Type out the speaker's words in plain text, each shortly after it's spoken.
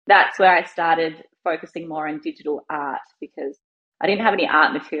that's where I started focusing more on digital art because I didn't have any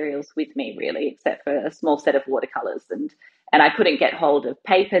art materials with me really, except for a small set of watercolors, and I couldn't get hold of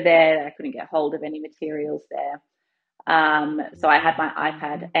paper there. I couldn't get hold of any materials there. So I had my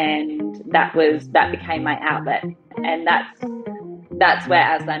iPad, and that became my outlet, and that's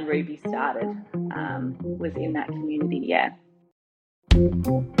where Aslan Ruby started. Was in that community, yeah.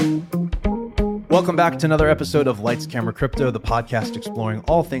 Welcome back to another episode of Lights, Camera, Crypto, the podcast exploring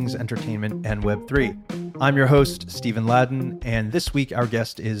all things entertainment and Web3. I'm your host, Stephen Ladden, and this week our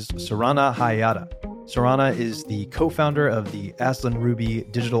guest is Sarana Haeata. Sarana is the co-founder of the Aslan Ruby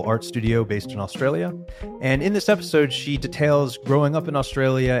digital art studio based in Australia. And in this episode, she details growing up in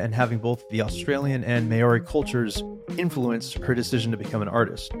Australia and having both the Australian and Maori cultures influence her decision to become an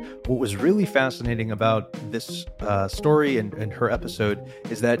artist. What was really fascinating about this story and her episode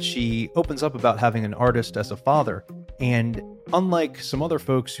is that she opens up about having an artist as a father. And unlike some other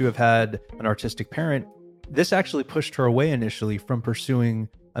folks who have had an artistic parent, this actually pushed her away initially from pursuing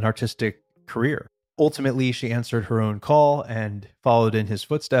an artistic career. Ultimately, she answered her own call and followed in his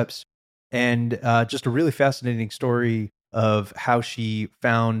footsteps. And just a really fascinating story of how she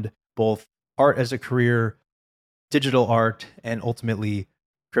found both art as a career, digital art, and ultimately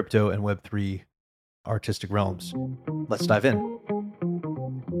crypto and Web3 artistic realms. Let's dive in.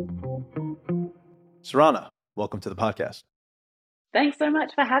 Sarana, welcome to the podcast. Thanks so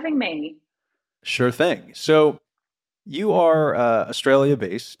much for having me. Sure thing. So you are Australia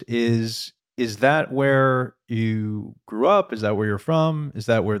based. Is that where you grew up? Is that where you're from? Is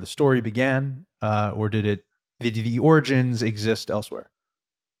that where the story began? Or did the origins exist elsewhere?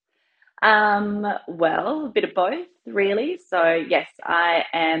 Well, a bit of both, really. So, yes, I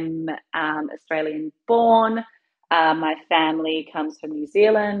am Australian born. My family comes from New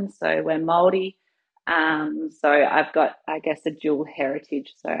Zealand, so we're Māori. So I've got, I guess, a dual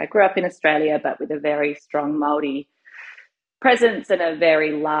heritage. So I grew up in Australia, but with a very strong Māori presence and a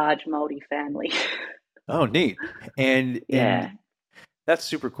very large Māori family. Oh, neat. And Yeah. that's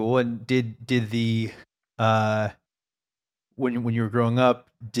super cool. And did the when you were growing up,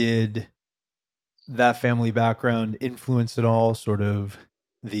 did that family background influence at all sort of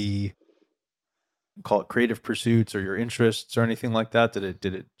the, call it, creative pursuits or your interests or anything like that? Did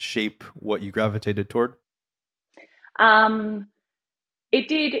it shape what you gravitated toward? Um, it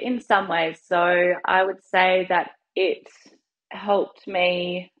did in some ways. So I would say that it helped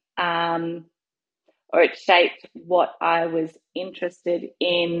me, or it shaped what I was interested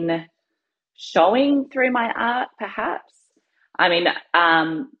in showing through my art, perhaps. I mean,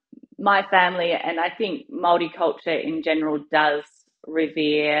 my family, and I think Māori culture in general, does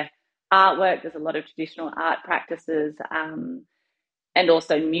revere artwork. There's a lot of traditional art practices, and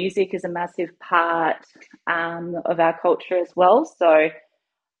also music is a massive part of our culture as well. So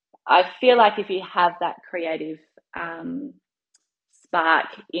I feel like if you have that creative um, spark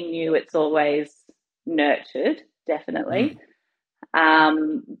in you, it's always nurtured, definitely. Mm.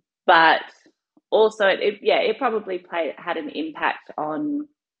 Um, but also, it probably had an impact on,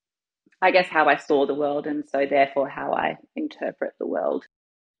 I guess, how I saw the world, and so therefore how I interpret the world.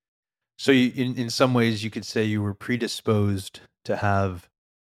 So in some ways, you could say you were predisposed to have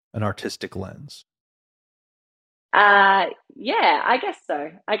an artistic lens. Yeah, I guess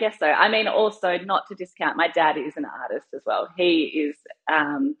so. I guess so. I mean, also not to discount, my dad is an artist as well. He is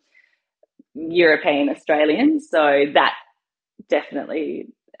um, European Australian, so that definitely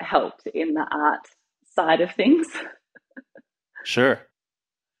helped in the art side of things. Sure.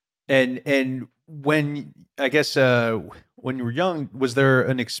 And when, I guess, when you were young, was there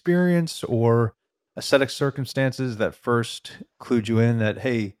an experience or a set of circumstances that first clued you in that,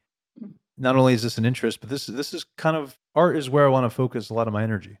 hey, not only is this an interest, but this is kind of, art is where I want to focus a lot of my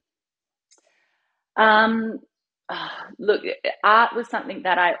energy? Um, Look, art was something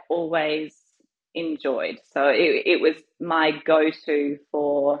that I always enjoyed. So it was my go-to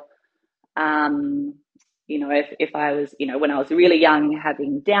for, um, if I was, when I was really young,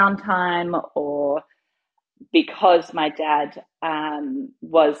 having downtime, or because my dad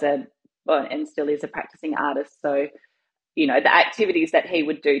was well, and still is a practicing artist. So, the activities that he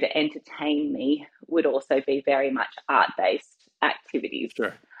would do to entertain me would also be very much art-based activities.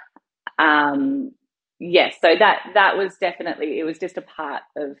 Sure. um yes, so that was definitely, it was just a part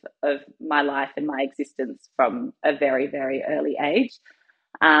of my life and my existence from a very, very early age.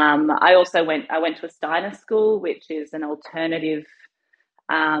 I went to a Steiner school, which is an alternative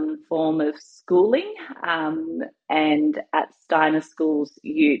form of schooling, and at Steiner schools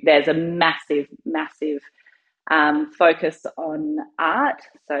there's a massive focus on art.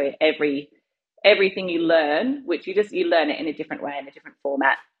 So everything you learn, which you learn it in a different way, in a different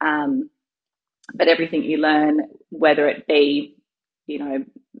format. But everything you learn, whether it be,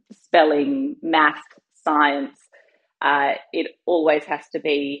 spelling, math, science, it always has to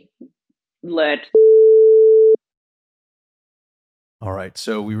be learned. All right.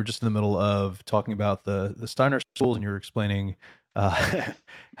 So we were just in the middle of talking about the Steiner schools, and you were explaining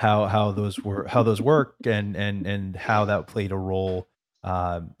how those work, and how that played a role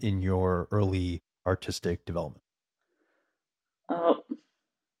in your early artistic development. Oh,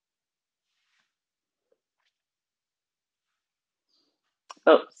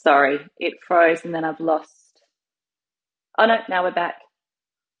 oh, sorry, it froze, and then I've lost. Oh no, now we're back.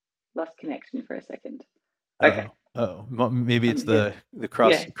 Lost connection for a second. Okay, Maybe it's I'm here. the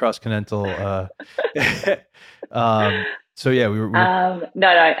Yeah. cross continental. So yeah, we were No,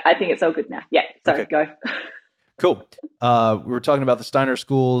 I think it's all good now. Yeah, sorry, okay. go. Cool. We were talking about the Steiner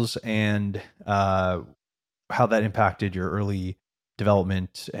schools, and how that impacted your early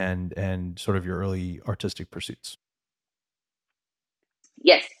development, and sort of your early artistic pursuits.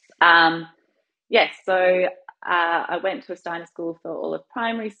 Yes. Um, yes. So I went to a Steiner school for all of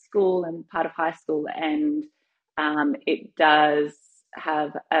primary school and part of high school, and it does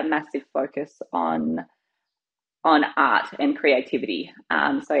have a massive focus on art and creativity.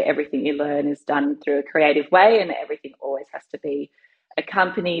 So everything you learn is done through a creative way, and everything always has to be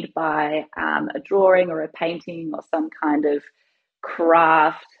accompanied by a drawing or a painting or some kind of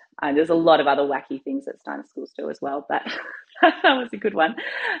craft. There's a lot of other wacky things that Steiner schools do as well, but that was a good one.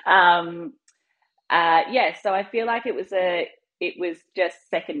 Um, yeah, so I feel like it was just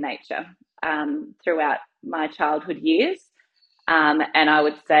second nature throughout my childhood years. And I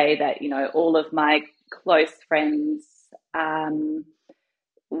would say that, all of my close friends um,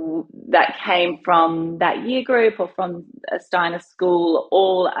 that came from that year group or from a Steiner school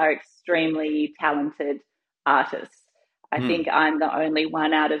all are extremely talented artists. I think I'm the only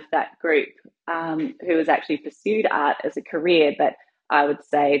one out of that group who has actually pursued art as a career, but I would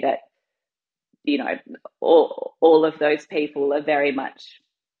say that, all of those people are very much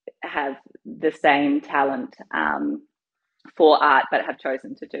have the same talent for art, but have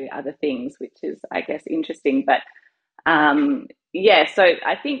chosen to do other things, which is, I guess, interesting. But yeah, so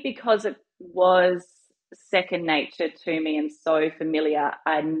I think because it was second nature to me and so familiar,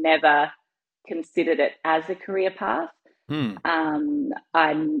 I never considered it as a career path. Hmm.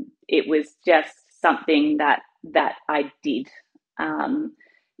 It was just something that I did. Um,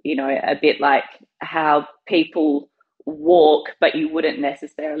 a bit like how people walk, but you wouldn't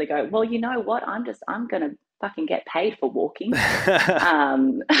necessarily go, well, you know what? I'm going to fucking get paid for walking.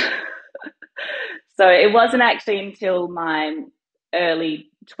 Um, so it wasn't actually until my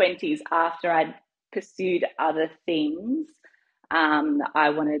early 20s, after I'd pursued other things, I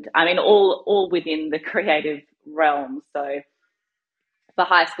mean, all within the creative realm. So for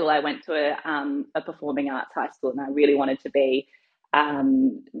high school, I went to a performing arts high school, and I really wanted to be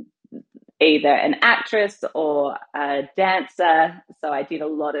um, either an actress or a dancer. So I did a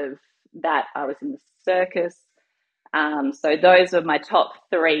lot of that. I was in the circus. So those were my top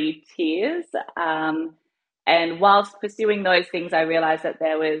three tiers. And whilst pursuing those things, I realized that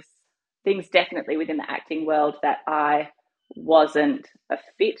there was things definitely within the acting world that I wasn't a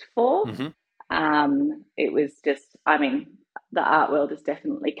fit for. Mm-hmm. It was just, I mean, the art world is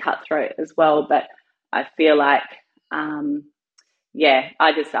definitely cutthroat as well, but I feel like, yeah,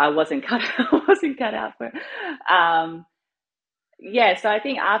 I wasn't cut, I wasn't cut out for it. Yeah, so I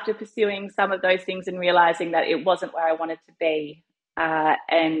think after pursuing some of those things and realizing that it wasn't where I wanted to be,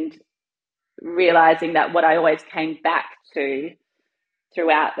 and realizing that what I always came back to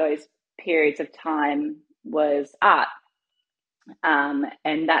throughout those periods of time was art.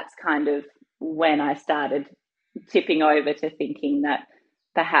 And that's kind of when I started tipping over to thinking that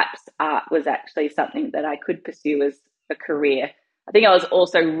perhaps art was actually something that I could pursue as a career. I think I was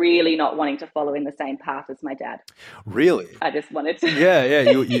also really not wanting to follow in the same path as my dad. Really? I just wanted to. Yeah, yeah.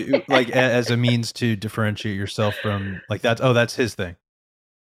 You like as a means to differentiate yourself from like that. Oh, that's his thing.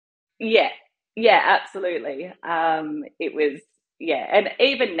 Yeah, yeah, absolutely. It was, yeah, and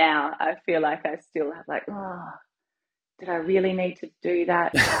even now I feel like I still have like, oh, did I really need to do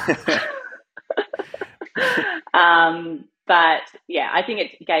that? But yeah, I think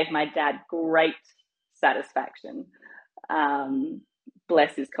it gave my dad great satisfaction. Um,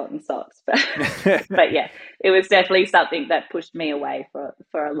 Bless his cotton socks, but yeah, it was definitely something that pushed me away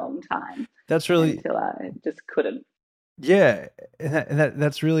for a long time That's really, until I just couldn't. yeah,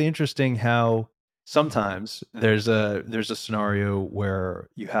 that's really interesting. How sometimes there's a scenario where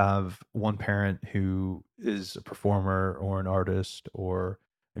you have one parent who is a performer or an artist, or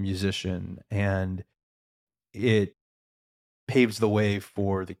a musician, and it paves the way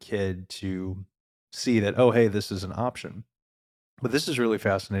for the kid to see that, oh, hey, this is an option. But this is really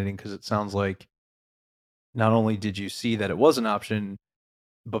fascinating because it sounds like not only did you see that it was an option,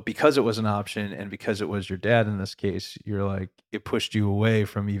 but because it was an option and because it was your dad in this case, you're like, it pushed you away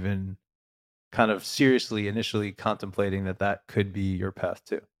from even kind of seriously initially contemplating that that could be your path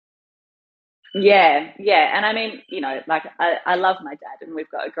too. Yeah, yeah. And I mean, like I love my dad and we've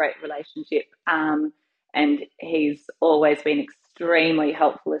got a great relationship. And he's always been extremely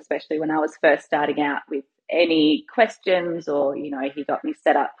helpful, especially when I was first starting out with any questions or, he got me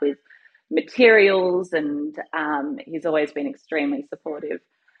set up with materials and he's always been extremely supportive.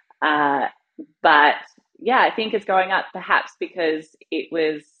 Uh, but yeah, I think as growing up, perhaps because it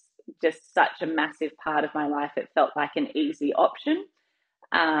was just such a massive part of my life, it felt like an easy option,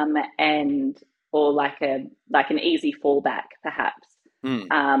 and or like an easy fallback, perhaps.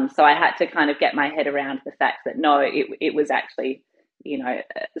 Mm. So I had to kind of get my head around the fact that no, it was actually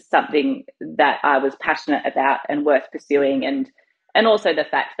something that I was passionate about and worth pursuing, and also the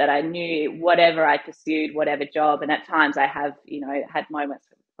fact that I knew whatever I pursued, whatever job, and at times I have had moments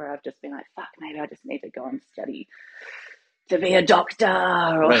where I've just been like, fuck, maybe I just need to go and study to be a doctor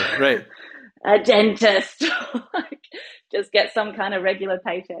or Right, right. a dentist, like just get some kind of regular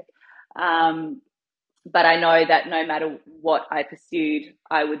paycheck. Um, but I know that no matter what I pursued,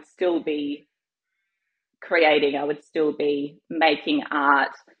 I would still be creating, I would still be making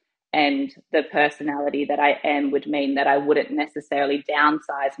art. And the personality that I am would mean that I wouldn't necessarily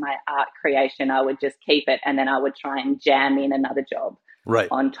downsize my art creation. I would just keep it and then I would try and jam in another job Right.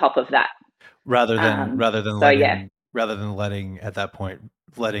 on top of that. So, yeah. Rather than letting at that point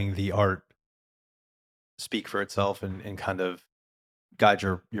letting the art speak for itself and kind of guide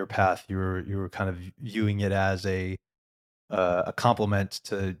your path. You were kind of viewing it as a complement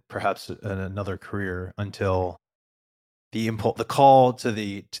to perhaps another career until the call to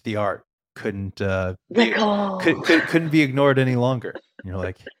the art couldn't The call. couldn't be ignored any longer. And you're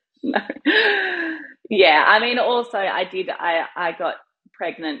like, No. Yeah, I mean, also I got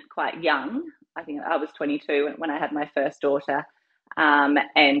pregnant quite young. I think I was 22 when I had my first daughter,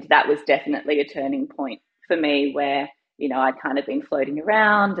 and that was definitely a turning point for me where I'd kind of been floating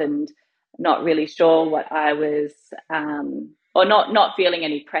around and not really sure what I was, or not feeling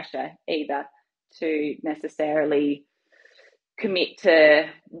any pressure either to necessarily commit to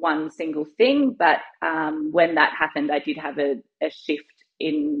one single thing. But when that happened, I did have a shift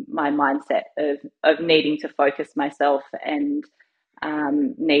in my mindset of needing to focus myself and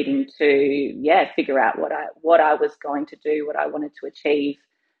needing to figure out what I was going to do, what I wanted to achieve,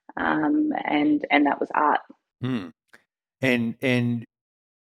 and that was art. hmm. And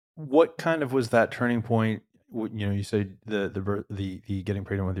what kind of was that turning point? You said the getting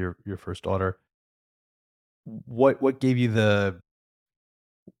pregnant with your first daughter. What gave you the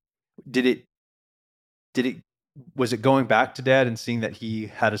did it did it was it going back to dad and seeing that he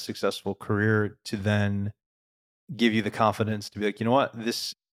had a successful career to then give you the confidence to be like, you know what,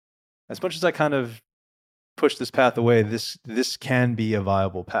 this, as much as I kind of push this path away, this can be a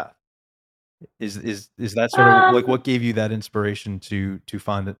viable path. Is that sort of like Um, what gave you that inspiration to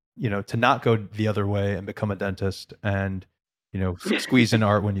find that, to not go the other way and become a dentist and, squeeze in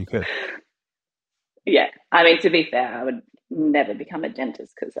art when you could? yeah, I mean, to be fair, I would never become a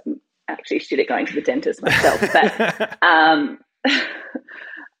dentist because I'm actually shit at going to the dentist myself. But um,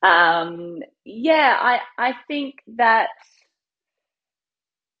 yeah, I think that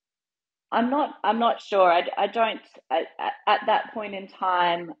I'm not sure. I don't at that point in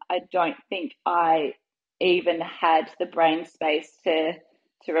time. I don't think I even had the brain space to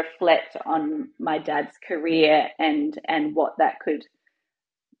reflect on my dad's career and what that could,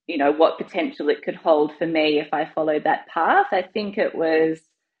 what potential it could hold for me if I followed that path.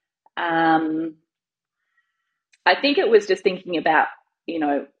 Um, I think it was just thinking about,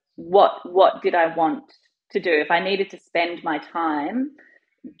 what did I want to do if I needed to spend my time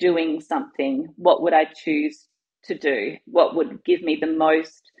doing something, what would I choose to do? What would give me the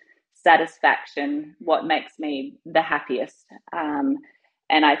most satisfaction? What makes me the happiest? And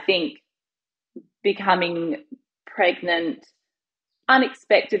I think becoming pregnant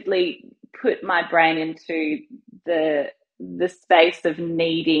unexpectedly put my brain into the the space of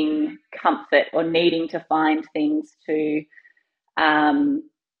needing comfort or needing to find things um,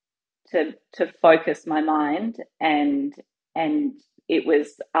 to focus my mind, and it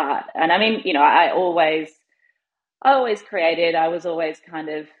was art. And I mean, I always created. I was always kind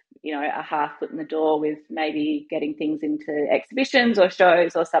of, a half foot in the door with maybe getting things into exhibitions or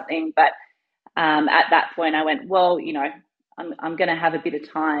shows or something. But at that point, I went, well, I'm going to have a bit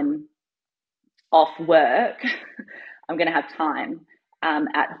of time off work. I'm going to have time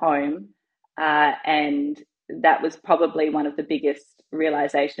at home. And that was probably one of the biggest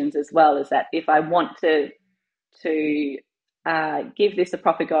realizations as well, is that if I want to give this a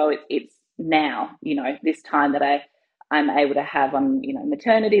proper go, it's now, this time that I'm able to have on,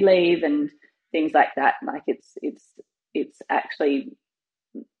 maternity leave and things like that. Like it's actually,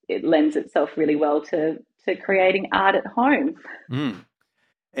 it lends itself really well to creating art at home. Mm.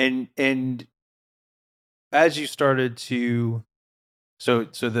 And as you started to, so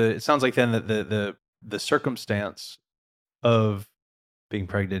it sounds like then that the circumstance of being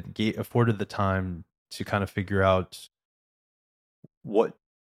pregnant afforded the time to kind of figure out what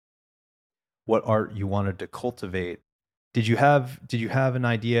art you wanted to cultivate. Did you have an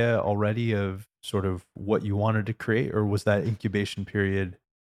idea already of sort of what you wanted to create, or was that incubation period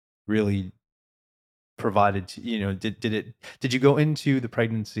really provided to, did you go into the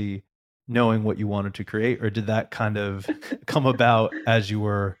pregnancy knowing what you wanted to create, or did that kind of come about as you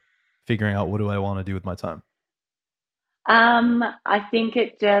were figuring out, what do I want to do with my time? I think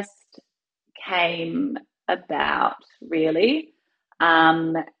it just came about, really.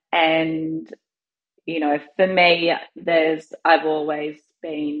 Um, and for me, I've always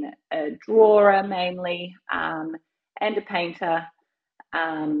been a drawer mainly, and a painter.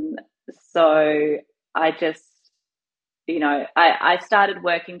 Um, so I just, I started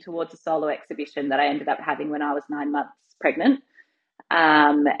working towards a solo exhibition that I ended up having when I was 9 months pregnant.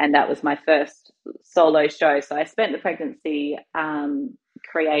 And that was my first solo show. So I spent the pregnancy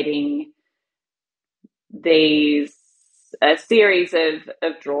creating these a series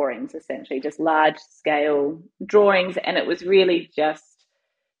of drawings, essentially just large scale drawings, and it was really just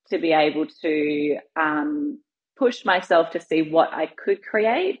to be able to push myself to see what I could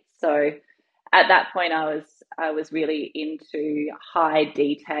create. So at that point, I was really into high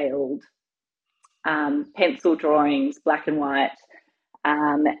detailed pencil drawings, black and white,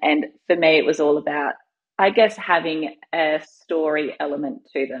 and for me, it was all about, I guess, having a story element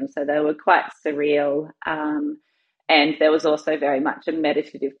to them. So they were quite surreal. And there was also very much a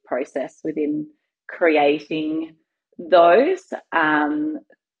meditative process within creating those.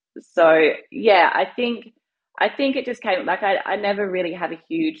 So yeah, I think it just came, like, I never really have a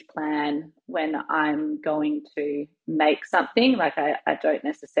huge plan when I'm going to make something. Like I don't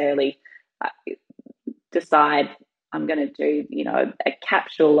necessarily uh, decide I'm going to do, a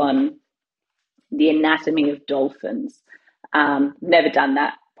capsule on the anatomy of dolphins. Never done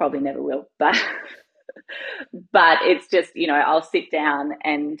that, probably never will, but it's just, I'll sit down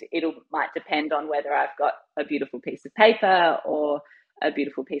and it might depend on whether I've got a beautiful piece of paper or a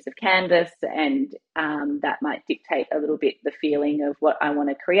beautiful piece of canvas, and that might dictate a little bit the feeling of what I want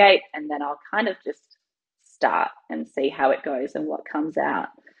to create, and then I'll kind of just start and see how it goes and what comes out.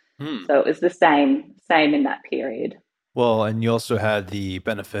 Hmm. So it was the same in that period. Well, and you also had the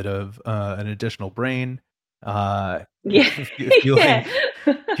benefit of an additional brain, uh, Yeah.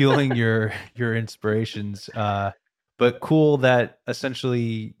 fueling Yeah. your inspirations. But cool that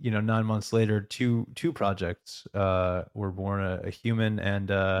essentially, 9 months later, two projects were born: a human and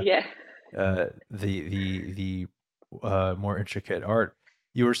Yeah. the more intricate art.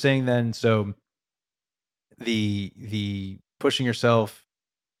 You were saying then, so the pushing yourself,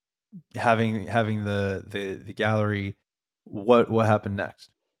 having the gallery. What happened next?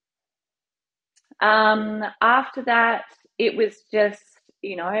 After that, it was just,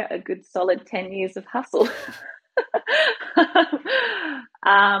 a good solid 10 years of hustle.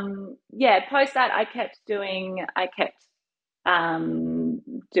 Yeah, post that, I kept doing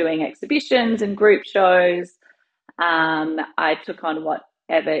exhibitions and group shows. I took on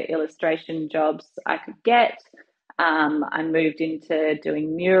whatever illustration jobs I could get. I moved into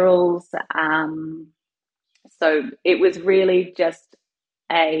doing murals. So it was really just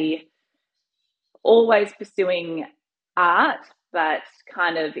a always pursuing art, but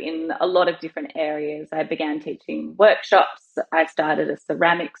kind of in a lot of different areas. I began teaching workshops. I started a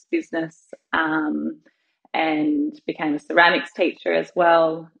ceramics business, and became a ceramics teacher as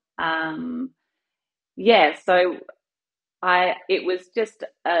well. Yeah, so it was just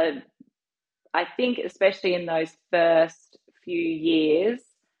I think, especially in those first few years,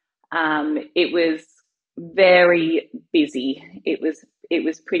 it was very busy. It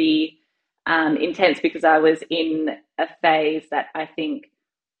was pretty intense, because I was in a phase that I think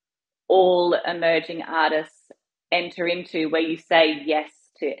all emerging artists enter into, where you say yes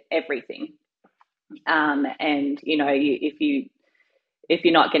to everything. And if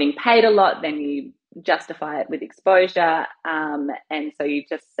you're not getting paid a lot, then you justify it with exposure, and so you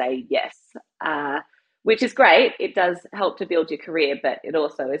just say yes. Uh, which is great. It does help to build your career, but it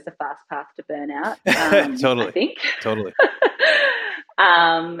also is a fast path to burnout, I Totally. think. Totally.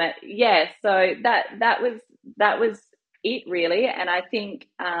 Yeah, so that was it really, and I think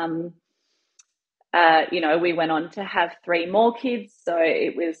we went on to have three more kids, so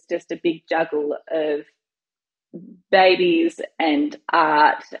it was just a big juggle of babies and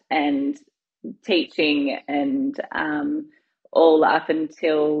art and teaching and all up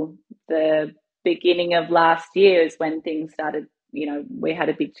until the beginning of last year is when things started. We had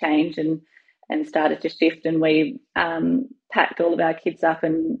a big change and started to shift, and we packed all of our kids up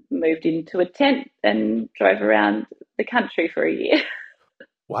and moved into a tent and drove around the country for a year.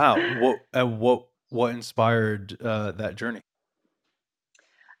 Wow. What inspired that journey?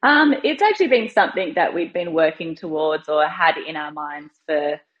 It's actually been something that we've been working towards or had in our minds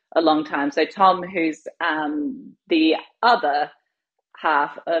for a long time. So Tom, who's the other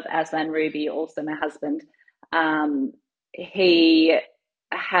half of Aslan Ruby, also my husband, he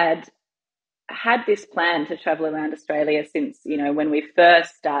had this plan to travel around Australia since when we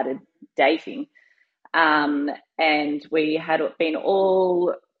first started dating, and we had been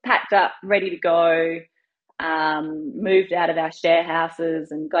all packed up, ready to go. Moved out of our share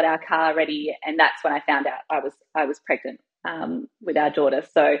houses and got our car ready, and that's when I found out I was pregnant with our daughter.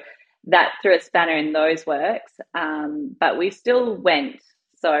 So that threw a spanner in those works, but we still went.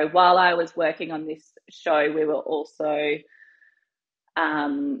 So while I was working on this show, we were also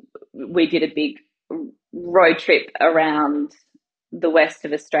we did a big road trip around the west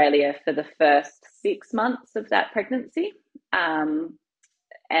of Australia for the first 6 months of that pregnancy,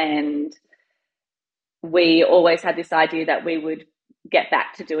 and we always had this idea that we would get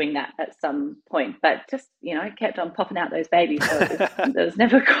back to doing that at some point, but just it kept on popping out those babies, so there was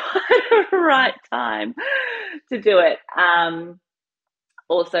never quite a right time to do it.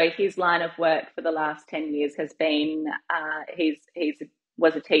 Also, his line of work for the last 10 years has been he's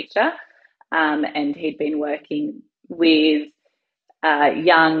was a teacher, and he'd been working with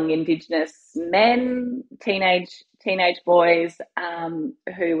young Indigenous men, teenage boys,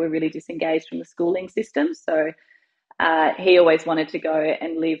 who were really disengaged from the schooling system. So he always wanted to go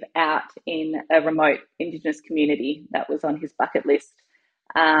and live out in a remote Indigenous community. That was on his bucket list.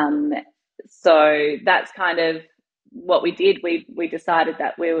 Um, so that's kind of what we did. We decided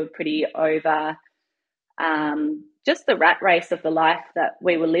that we were pretty over just the rat race of the life that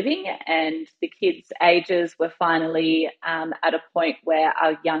we were living, and the kids' ages were finally at a point where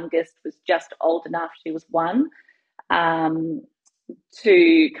our youngest was just old enough, she was one, um,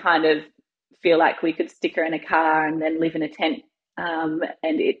 to kind of feel like we could stick her in a car and then live in a tent, and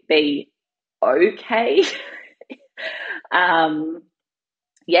it be okay. um,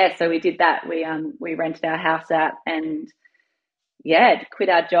 yeah, so we did that. We rented our house out and quit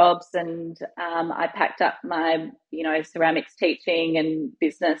our jobs, and I packed up my ceramics teaching and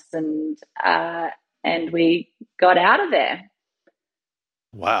business, and we got out of there.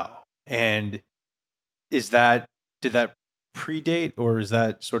 Wow. And is that did that predate, or is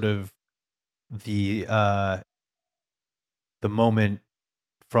that sort of the the moment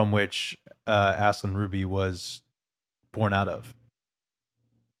from which Aslan Ruby was born out of?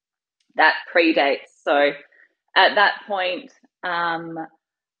 That predates. So at that point, um,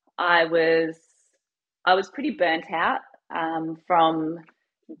 I was I was pretty burnt out from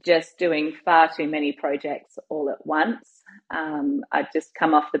just doing far too many projects all at once. I'd just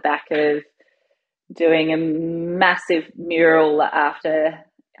come off the back of doing a massive mural after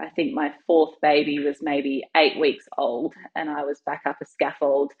I think my fourth baby was maybe 8 weeks old, and I was back up a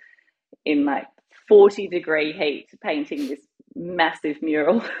scaffold in like 40-degree heat painting this massive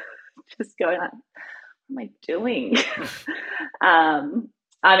mural. Just going like, what am I doing? I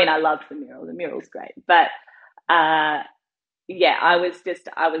mean, I loved the mural. The mural's great, but I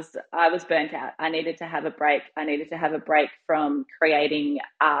was burnt out. I needed to have a break. I needed to have a break from creating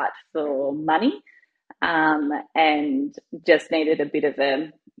art for money, and just needed a bit of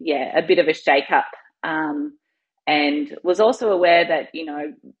a shake up. And was also aware that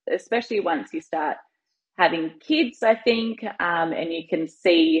especially once you start having kids, I think, and you can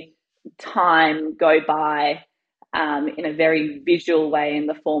see time go by in a very visual way in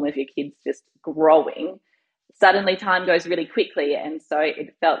the form of your kids just growing. Suddenly time goes really quickly, and so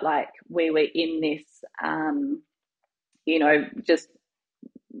it felt like we were in this just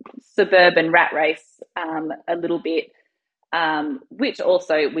suburban rat race a little bit, which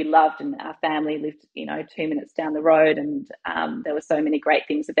also we loved, and our family lived 2 minutes down the road, and there were so many great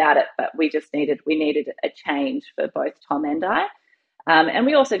things about it, but we needed a change for both Tom and I. And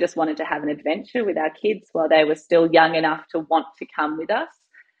we also just wanted to have an adventure with our kids while they were still young enough to want to come with us.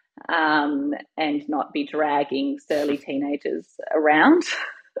 and not be dragging surly teenagers around.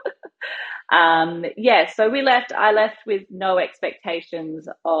 So we left. I left with no expectations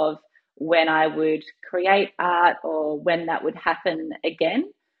of when I would create art or when that would happen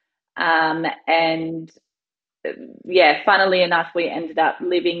again. And funnily enough, we ended up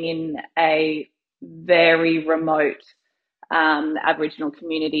living in a very remote Aboriginal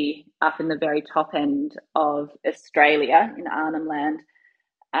community up in the very top end of Australia in Arnhem Land,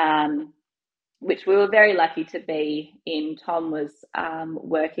 which we were very lucky to be in. Tom was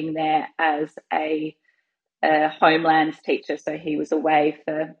working there as a homelands teacher, so he was away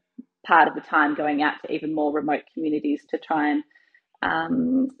for part of the time, going out to even more remote communities to try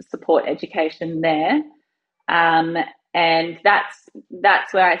and support education there. Um, and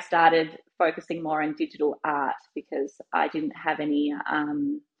that's where I started focusing more on digital art, because I didn't have any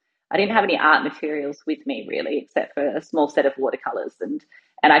art materials with me really, except for a small set of watercolors, and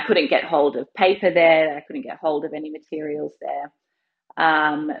I couldn't get hold of paper there. I couldn't get hold of any materials there.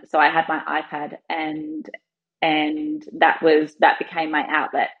 So I had my iPad, and that became my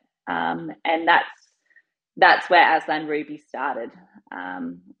outlet. And that's where Aslan Ruby started.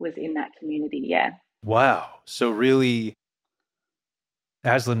 Was in that community, yeah. Wow. So really,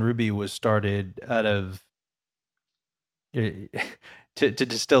 Aslan Ruby was started out of to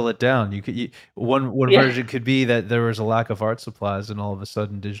distill it down. One Yeah, version could be that there was a lack of art supplies, and all of a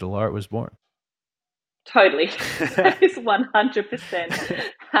sudden, digital art was born. totally. That is 100%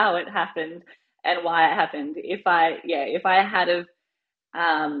 how it happened and why it happened. If I had have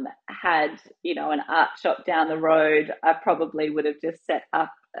had an art shop down the road, I probably would have just set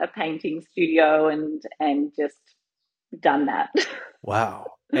up a painting studio and just done that.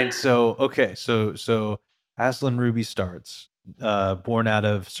 Wow. And so, okay, so Aslan Ruby starts, born out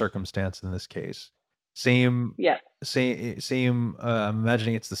of circumstance in this case. Same, Yeah. same. I'm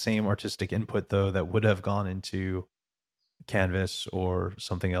imagining it's the same artistic input though that would have gone into canvas or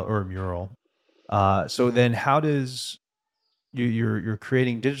something else or a mural. So then, how does you're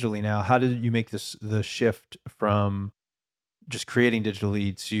creating digitally now? How did you make the shift from just creating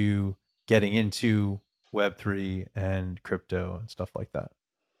digitally to getting into Web3 and crypto and stuff like that?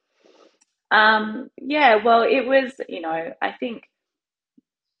 Well, it was, I think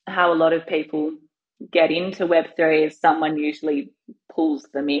how a lot of people get into Web3 is someone usually pulls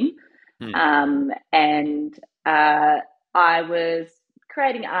them in. Hmm. And I was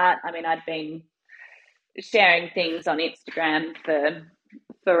creating art. I mean, I'd been sharing things on Instagram for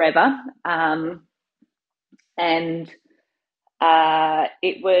forever. And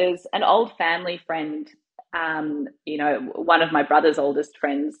it was an old family friend, one of my brother's oldest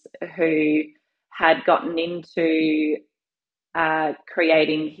friends, who had gotten into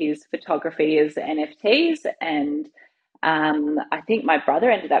creating his photography as NFTs. And I think my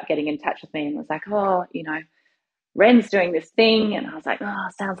brother ended up getting in touch with me and was like, oh, Ren's doing this thing. And I was like, oh,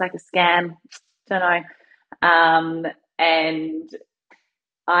 sounds like a scam. Don't know. And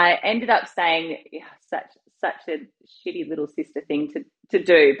I ended up saying, yeah, such a shitty little sister thing to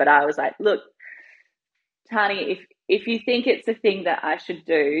do. But I was like, look, Tani, if you think it's a thing that I should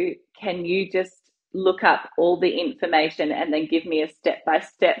do, can you just look up all the information and then give me a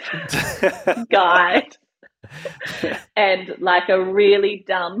step-by-step guide and like a really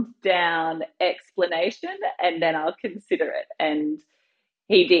dumbed down explanation, and then I'll consider it. And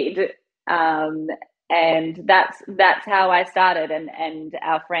he did. Um, and that's how I started. And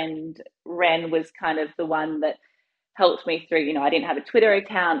our friend Ren was kind of the one that helped me through. I didn't have a Twitter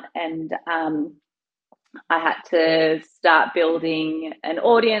account, and I had to start building an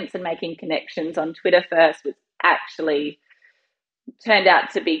audience and making connections on Twitter first, which actually turned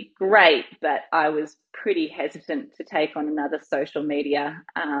out to be great, but I was pretty hesitant to take on another social media.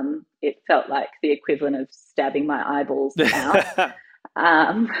 It felt like the equivalent of stabbing my eyeballs out.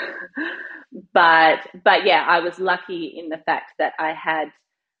 Um, but yeah, I was lucky in the fact that I had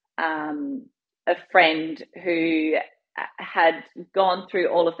a friend who had gone through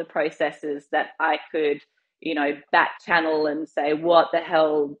all of the processes that I could, back channel and say, what the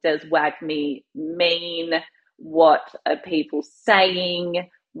hell does WAGME mean? What are people saying?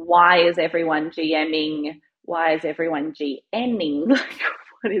 Why is everyone GMing? Why is everyone GNing?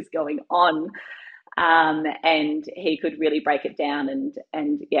 What is going on? And he could really break it down,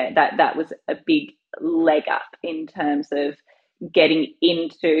 and yeah, that was a big leg up in terms of getting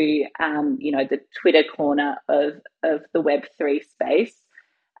into the Twitter corner of the Web3 space.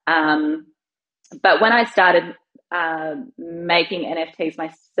 But when I started making NFTs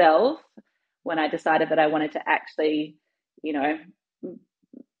myself, when I decided that I wanted to actually,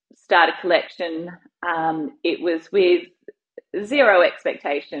 start a collection, it was with zero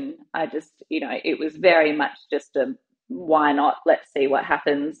expectation. I just, it was very much just a why not? Let's see what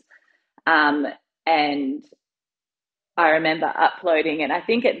happens. And I remember uploading, and I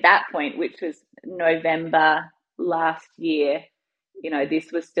think at that point, which was November last year,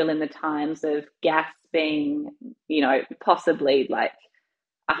 this was still in the times of gas being, possibly like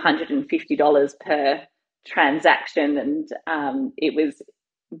 $150 per transaction. And it was,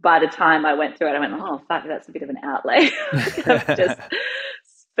 by the time I went through it, I went, oh, fuck, that's a bit of an outlay. I've just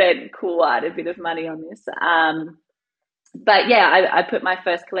spent quite a bit of money on this. But yeah, I put my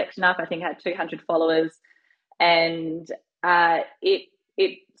first collection up. I think I had 200 followers, and it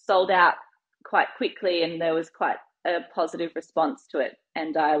sold out quite quickly, and there was quite a positive response to it.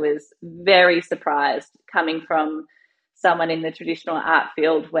 And I was very surprised, coming from someone in the traditional art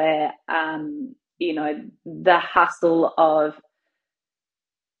field where the hustle of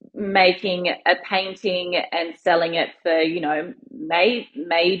making a painting and selling it for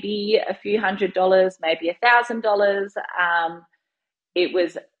maybe a few $100s, maybe $1,000. It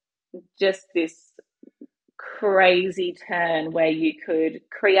was just this crazy turn where you could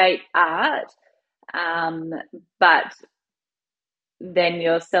create art, but then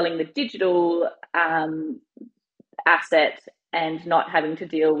you're selling the digital asset and not having to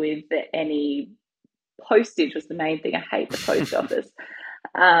deal with any postage was the main thing. I hate the post office.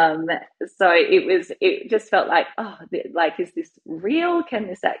 So it just felt like, oh, like, is this real? Can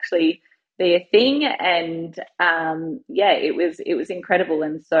this actually be a thing? And yeah, it was incredible.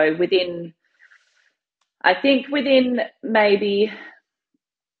 And so I think within maybe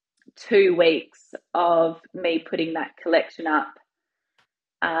 2 weeks of me putting that collection up,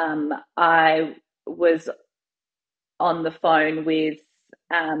 I was on the phone with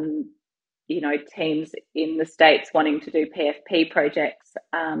teams in the States wanting to do PFP projects,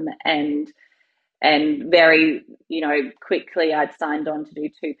 and very quickly I'd signed on to do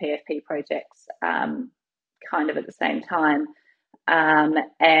 2 PFP projects kind of at the same time,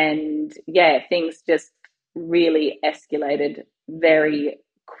 and yeah, things just really escalated very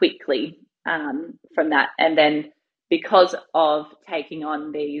quickly from that. And then, because of taking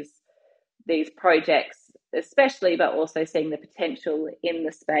on these projects especially, but also seeing the potential in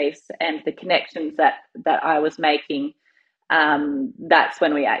the space and the connections that I was making, that's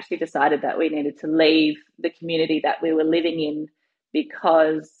when we actually decided that we needed to leave the community that we were living in,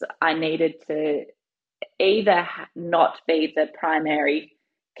 because I needed to either not be the primary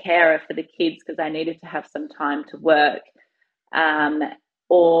carer for the kids, because I needed to have some time to work, and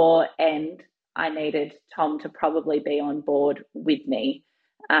I needed Tom to probably be on board with me,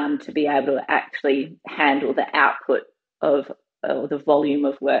 to be able to actually handle the output of the volume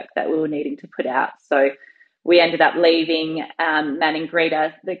of work that we were needing to put out. So we ended up leaving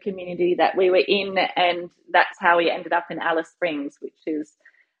Maningrida, the community that we were in, and that's how we ended up in Alice Springs, which is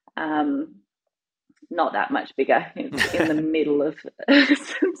not that much bigger. It's in the middle of,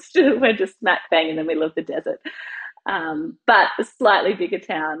 we're just smack bang in the middle of the desert, but a slightly bigger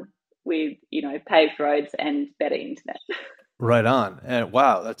town with paved roads and better internet. Right on. And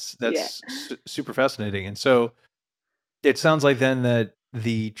wow, that's Yeah. super fascinating. And so it sounds like then that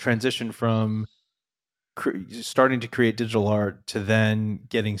the transition from starting to create digital art to then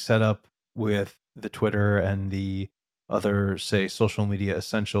getting set up with the Twitter and the other, say, social media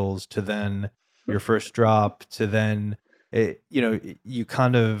essentials, to then your first drop, to then you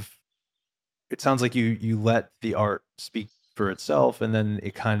kind of, it sounds like you let the art speak for itself, and then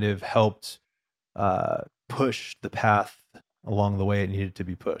it kind of helped push the path along the way it needed to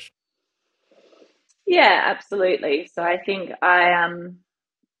be pushed. Yeah, absolutely. So I think I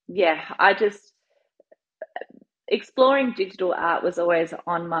just, exploring digital art was always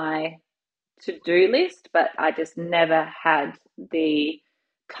on my to-do list, but I just never had the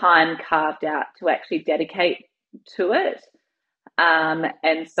time carved out to actually dedicate to it.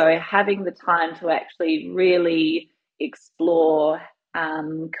 And so having the time to actually really explore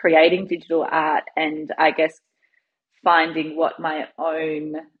creating digital art, and I guess finding what my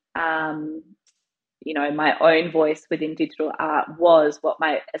own my own voice within digital art was, what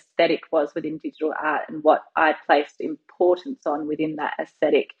my aesthetic was within digital art, and what I placed importance on within that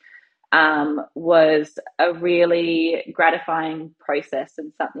aesthetic, was a really gratifying process,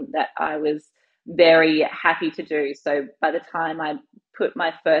 and something that I was very happy to do. So by the time I put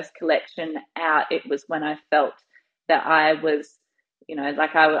my first collection out, it was when I felt that I was,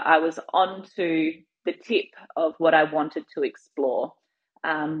 like I was onto the tip of what I wanted to explore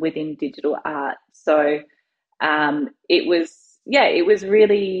within digital art. So it was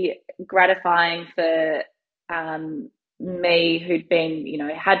really gratifying for me, who'd been,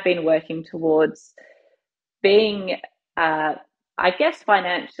 had been working towards being I guess,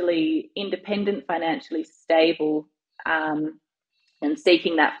 financially independent, financially stable, and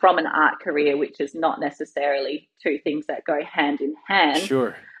seeking that from an art career, which is not necessarily two things that go hand in hand.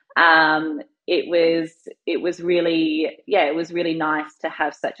 Sure. It was really, yeah, it was really nice to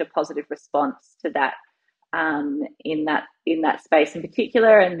have such a positive response to that, in that space in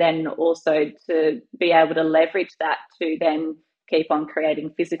particular, and then also to be able to leverage that to then keep on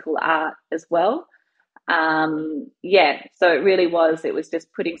creating physical art as well. Yeah, so it was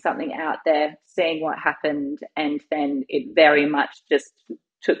just putting something out there, seeing what happened, and then it very much just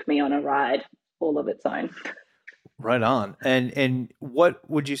took me on a ride all of its own. Right on. And what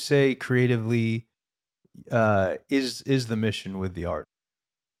would you say creatively is the mission with the art?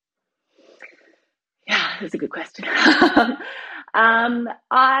 Yeah, that's a good question.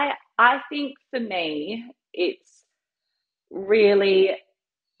 I think for me, it's really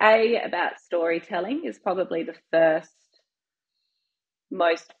about storytelling is probably the first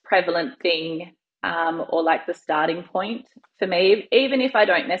most prevalent thing, or like the starting point for me. Even if I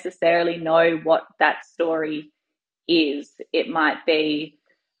don't necessarily know what that story is, it might be,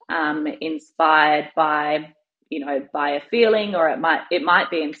 inspired by, by a feeling, or it might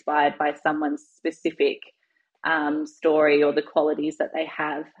be inspired by someone's specific, story, or the qualities that they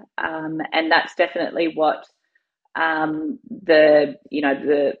have, and that's definitely what, the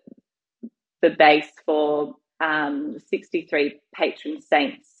base for, 63 patron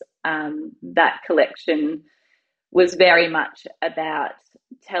saints. That collection was very much about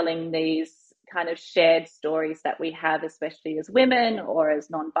telling these kind of shared stories that we have, especially as women or as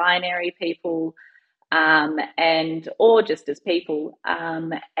non-binary people, and or just as people,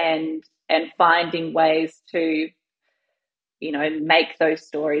 and finding ways to, make those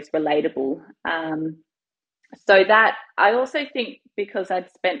stories relatable. So that, I also think, because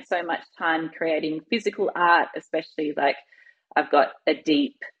I'd spent so much time creating physical art, especially, like, I've got a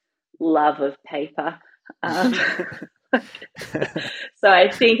deep love of paper. Um, so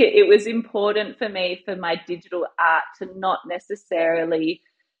I think it was important for me, for my digital art, to not necessarily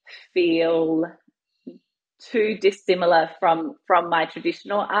feel too dissimilar from my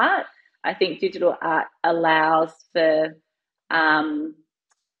traditional art. I think digital art allows for, um,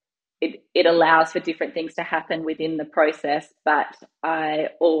 it allows for different things to happen within the process, but I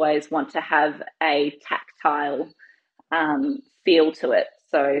always want to have a tactile, feel to it.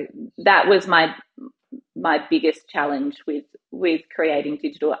 So that was my biggest challenge with creating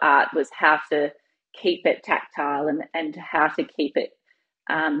digital art, was how to keep it tactile, and how to keep it,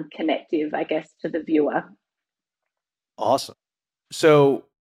 connective, I guess, to the viewer. Awesome. So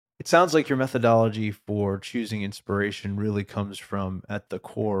it sounds like your methodology for choosing inspiration really comes from, at the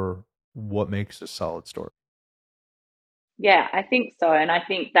core, what makes a solid story. Yeah, I think so, and I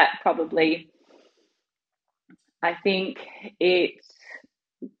think that probably, I think it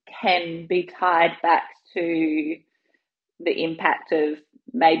can be tied back to the impact of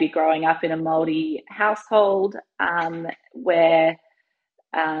maybe growing up in a Māori household, where,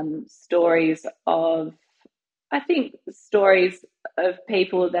 stories of, I think, stories of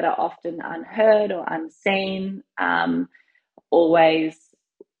people that are often unheard or unseen, always,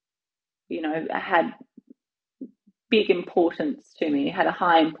 had big importance to me, had a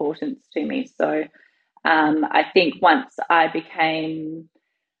high importance to me. So, I think once I became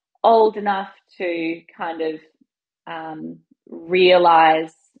old enough to kind of,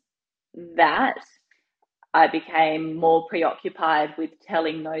 realize that, I became more preoccupied with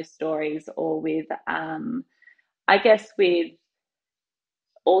telling those stories, or with, I guess, with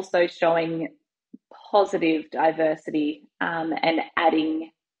also showing positive diversity, and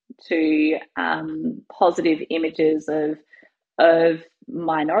adding to, positive images of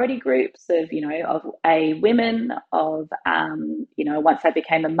minority groups, of, of a women, of, once I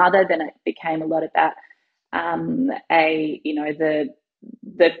became a mother, then it became a lot about, a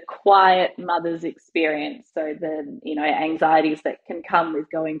the quiet mother's experience. So the, anxieties that can come with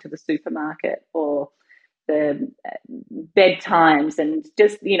going to the supermarket, or the, bedtimes, and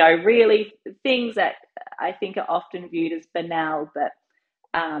just, really things that I think are often viewed as banal, but,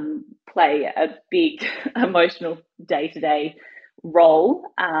 play a big emotional day-to-day role,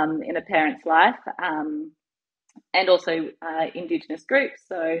 in a parent's life, and also, Indigenous groups.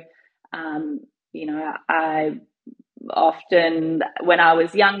 So, I often, when I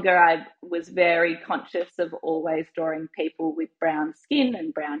was younger, I was very conscious of always drawing people with brown skin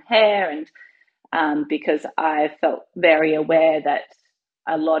and brown hair, and, because I felt very aware that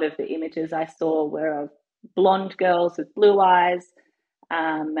a lot of the images I saw were of blonde girls with blue eyes,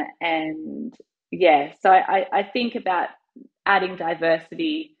 and yeah, so I think about adding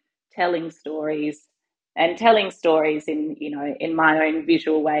diversity, telling stories, and telling stories in, you know, in my own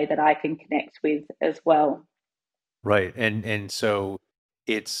visual way that I can connect with as well. Right. And so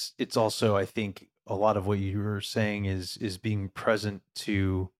it's also, I think a lot of what you were saying is being present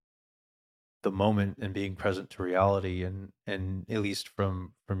to the moment and being present to reality, and at least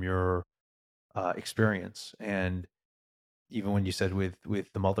from your experience. And even when you said with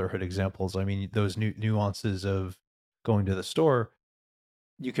the motherhood examples, I mean, those nuances of going to the store,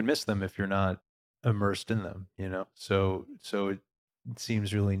 you can miss them if you're not immersed in them, you know? So it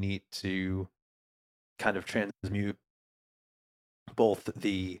seems really neat to kind of transmute both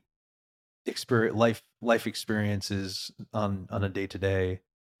the experience, life experiences on a day to day,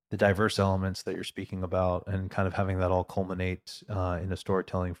 the diverse elements that you're speaking about, and kind of having that all culminate in a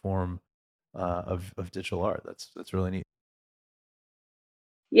storytelling form of digital art. That's really neat.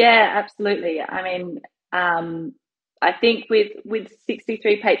 Yeah, absolutely. I mean, um, I think with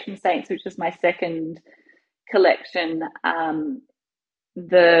 63 patron saints, which was my second collection,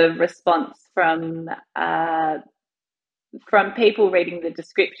 the response from people reading the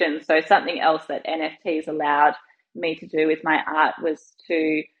description. So something else that NFTs allowed me to do with my art was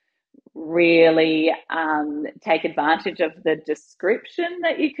to really take advantage of the description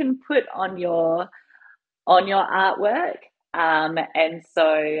that you can put on your artwork. And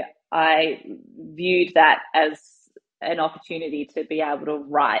so I viewed that as an opportunity to be able to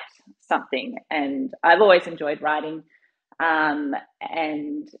write something. And I've always enjoyed writing.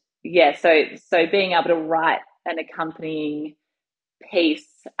 And yeah, so being able to write an accompanying piece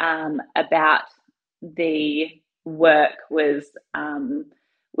about the work was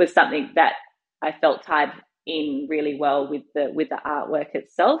something that I felt tied in really well with the artwork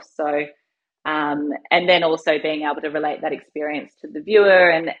itself. So and then also being able to relate that experience to the viewer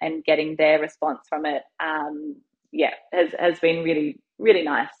and getting their response from it, yeah, has been really really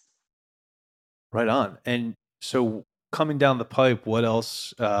nice. Right on. And so coming down the pipe, what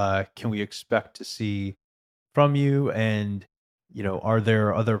else can we expect to see from you? And are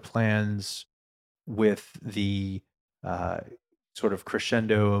there other plans with the uh, sort of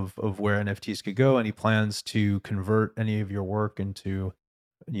crescendo of where NFTs could go? Any plans to convert any of your work into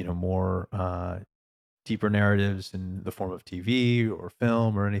more deeper narratives in the form of TV or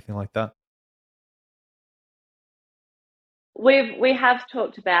film or anything like that? We have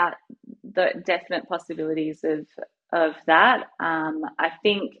talked about the definite possibilities of that. I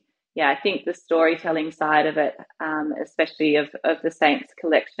think, yeah, I think the storytelling side of it, especially of the Saints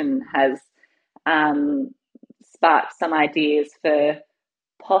collection, has um, sparked some ideas for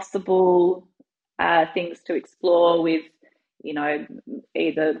possible things to explore with, you know,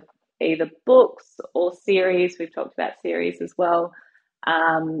 either either books or series. We've talked about series as well.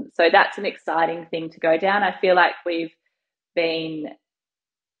 So that's an exciting thing to go down. I feel like we've been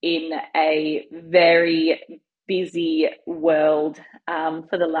in a very busy world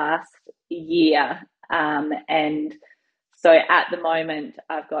for the last year. And so at the moment,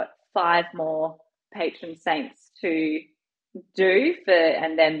 I've got 5 more patron saints to do for,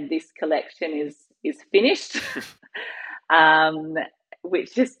 and then this collection is finished. um,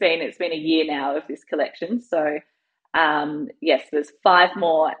 which has been it's been a year now of this collection. So yes, there's 5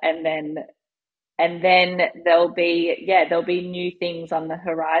 more, and then there'll be new things on the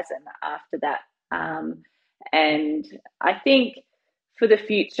horizon after that. And I think for the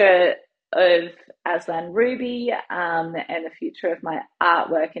future of Aslan Ruby, and the future of my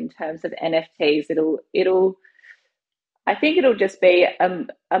artwork in terms of NFTs, it'll I think it'll just be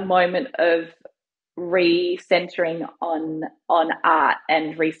a moment of recentering on art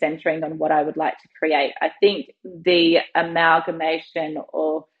and recentering on what I would like to create. I think the amalgamation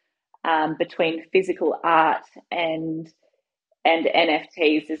or between physical art and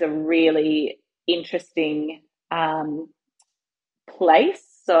NFTs is a really interesting place.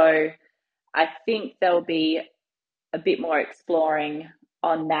 So I think there'll be a bit more exploring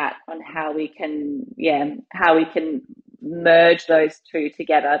on that, on how we can, yeah, how we can merge those two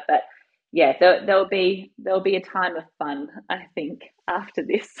together. But yeah, there'll be a time of fun, I think, after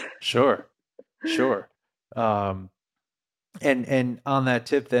this. Sure, sure. Um, and on that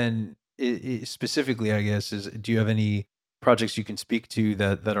tip, then specifically, I guess, is do you have any projects you can speak to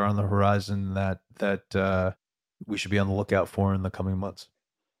that are on the horizon that we should be on the lookout for in the coming months?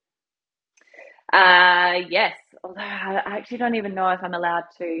 Yes, although I actually don't even know if I'm allowed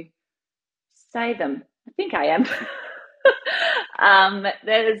to say them. I think I am.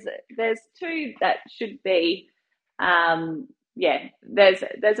 There's 2 that should be. Yeah, there's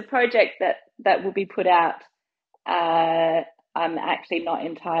a project that will be put out. I'm actually not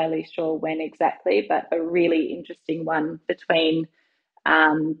entirely sure when exactly, but a really interesting one between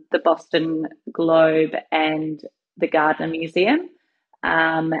the Boston Globe and the Gardner Museum.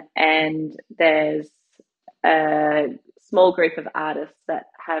 And there's a small group of artists that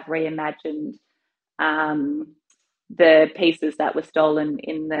have reimagined the pieces that were stolen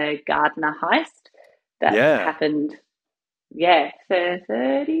in the Gardner heist that Yeah. happened,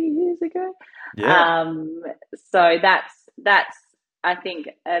 30 years ago. Yeah. So that's I think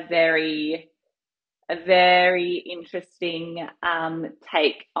a very interesting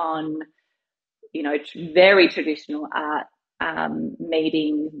take on, very traditional art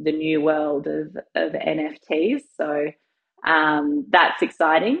meeting the new world of NFTs. So that's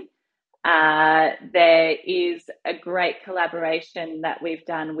exciting. There is a great collaboration that we've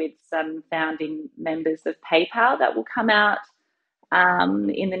done with some founding members of PayPal that will come out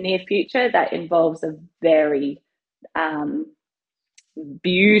in the near future that involves a very um,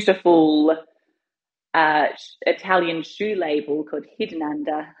 beautiful Italian shoe label called Hidden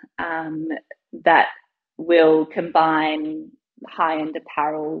Under that will combine high-end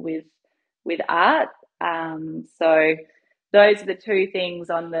apparel with art. So those are the two things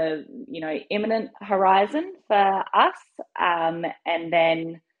on the imminent horizon for us. And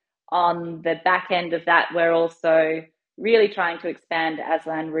then on the back end of that, we're also really trying to expand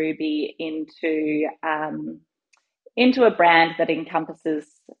Aslan Ruby into a brand that encompasses,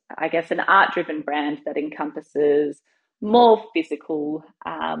 I guess, an art-driven brand that encompasses more physical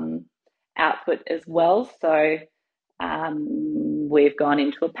output as well. So we've gone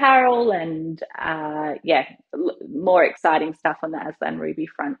into apparel and more exciting stuff on the Aslan Ruby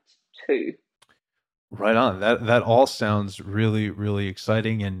front too. Right on. That all sounds really, really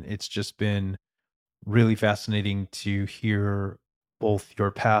exciting, and it's just been really fascinating to hear both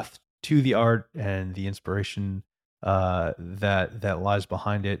your path to the art and the inspiration that lies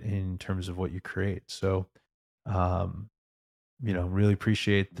behind it in terms of what you create. So, really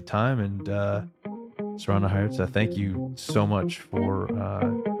appreciate the time, and Sarana Haeata, thank you so much for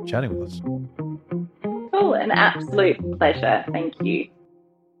chatting with us. Cool, an absolute pleasure. Thank you.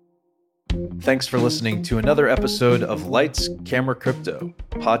 Thanks for listening to another episode of Lights, Camera, Crypto,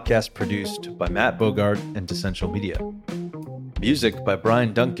 podcast produced by Matt Bogart and Dessential Media. Music by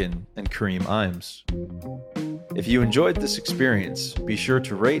Brian Duncan and Kareem Imes. If you enjoyed this experience, be sure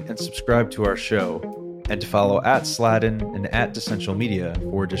to rate and subscribe to our show and to follow @Sladden and @Dessential Media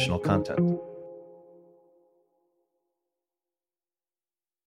for additional content.